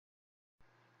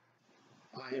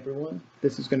Hi everyone,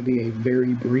 this is going to be a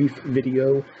very brief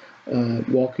video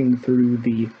walking through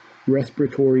the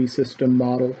respiratory system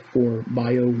model for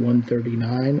BIO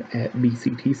 139 at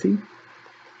BCTC.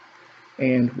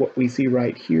 And what we see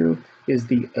right here is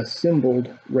the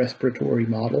assembled respiratory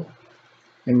model.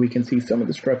 And we can see some of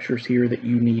the structures here that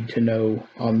you need to know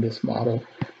on this model.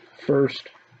 First,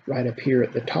 right up here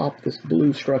at the top, this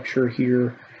blue structure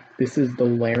here, this is the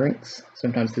larynx.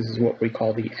 Sometimes this is what we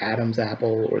call the Adam's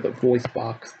apple or the voice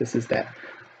box. This is that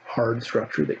hard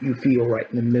structure that you feel right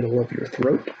in the middle of your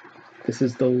throat. This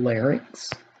is the larynx.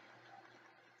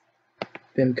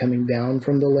 Then coming down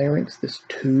from the larynx, this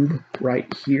tube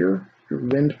right here, your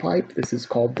windpipe, this is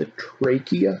called the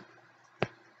trachea.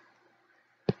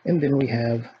 And then we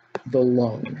have the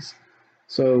lungs.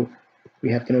 So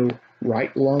we have to know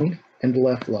right lung and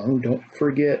left lung. Don't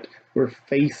forget, we're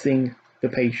facing the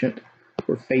patient,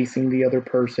 we're facing the other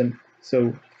person.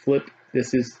 So flip,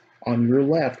 this is on your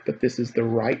left, but this is the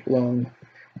right lung,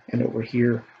 and over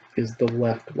here is the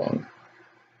left lung.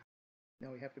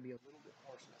 Now we have to be a little bit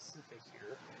more specific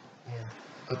here,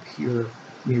 and up here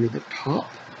near the top,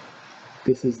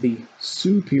 this is the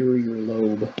superior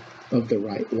lobe of the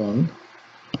right lung.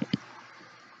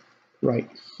 Right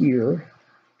here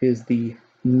is the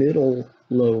middle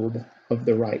lobe of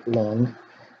the right lung.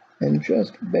 And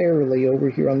just barely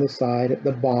over here on the side at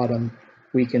the bottom,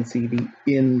 we can see the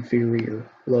inferior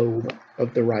lobe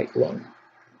of the right lung.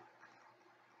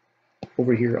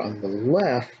 Over here on the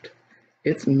left,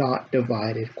 it's not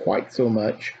divided quite so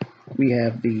much. We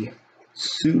have the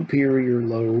superior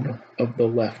lobe of the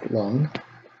left lung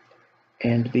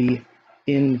and the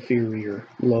inferior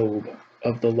lobe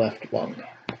of the left lung.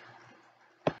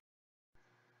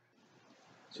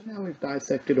 So now we've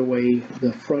dissected away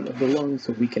the front of the lung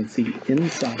so we can see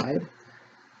inside.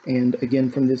 And again,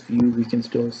 from this view, we can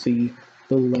still see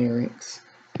the larynx.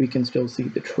 We can still see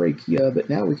the trachea, but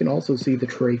now we can also see the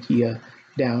trachea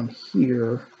down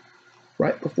here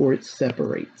right before it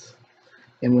separates.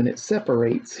 And when it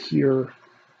separates here,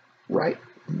 right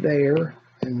there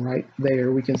and right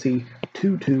there, we can see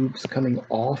two tubes coming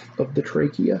off of the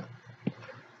trachea.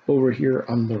 Over here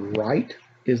on the right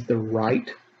is the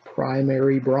right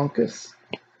primary bronchus,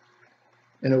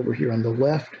 and over here on the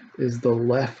left is the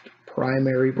left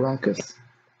primary bronchus.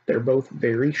 They're both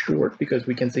very short because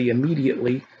we can see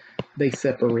immediately they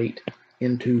separate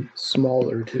into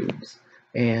smaller tubes,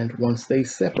 and once they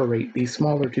separate, these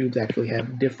smaller tubes actually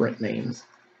have different names.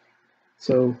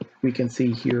 So we can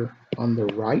see here on the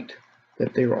right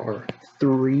that there are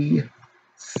 3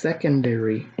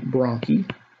 secondary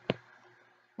bronchi.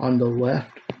 On the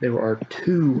left there are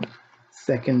 2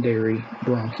 secondary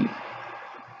bronchi.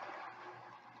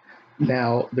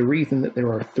 Now, the reason that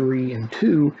there are 3 and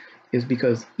 2 is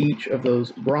because each of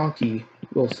those bronchi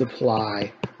will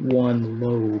supply one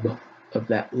lobe of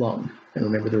that lung. And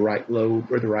remember, the right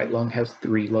lobe or the right lung has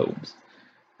 3 lobes.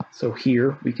 So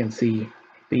here we can see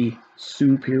the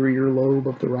superior lobe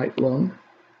of the right lung,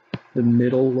 the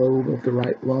middle lobe of the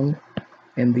right lung,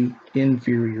 and the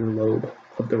inferior lobe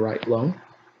of the right lung.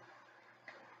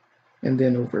 And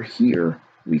then over here,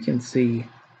 we can see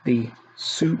the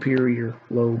superior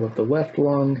lobe of the left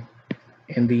lung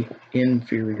and the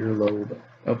inferior lobe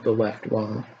of the left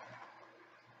lung.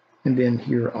 And then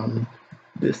here on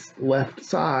this left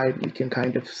side, we can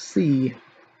kind of see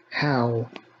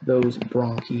how those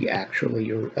bronchi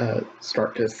actually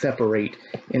start to separate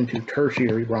into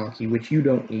tertiary bronchi, which you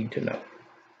don't need to know.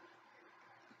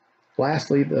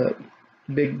 Lastly, the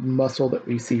big muscle that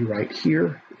we see right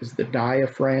here is the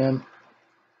diaphragm.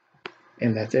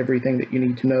 And that's everything that you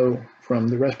need to know from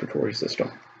the respiratory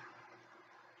system.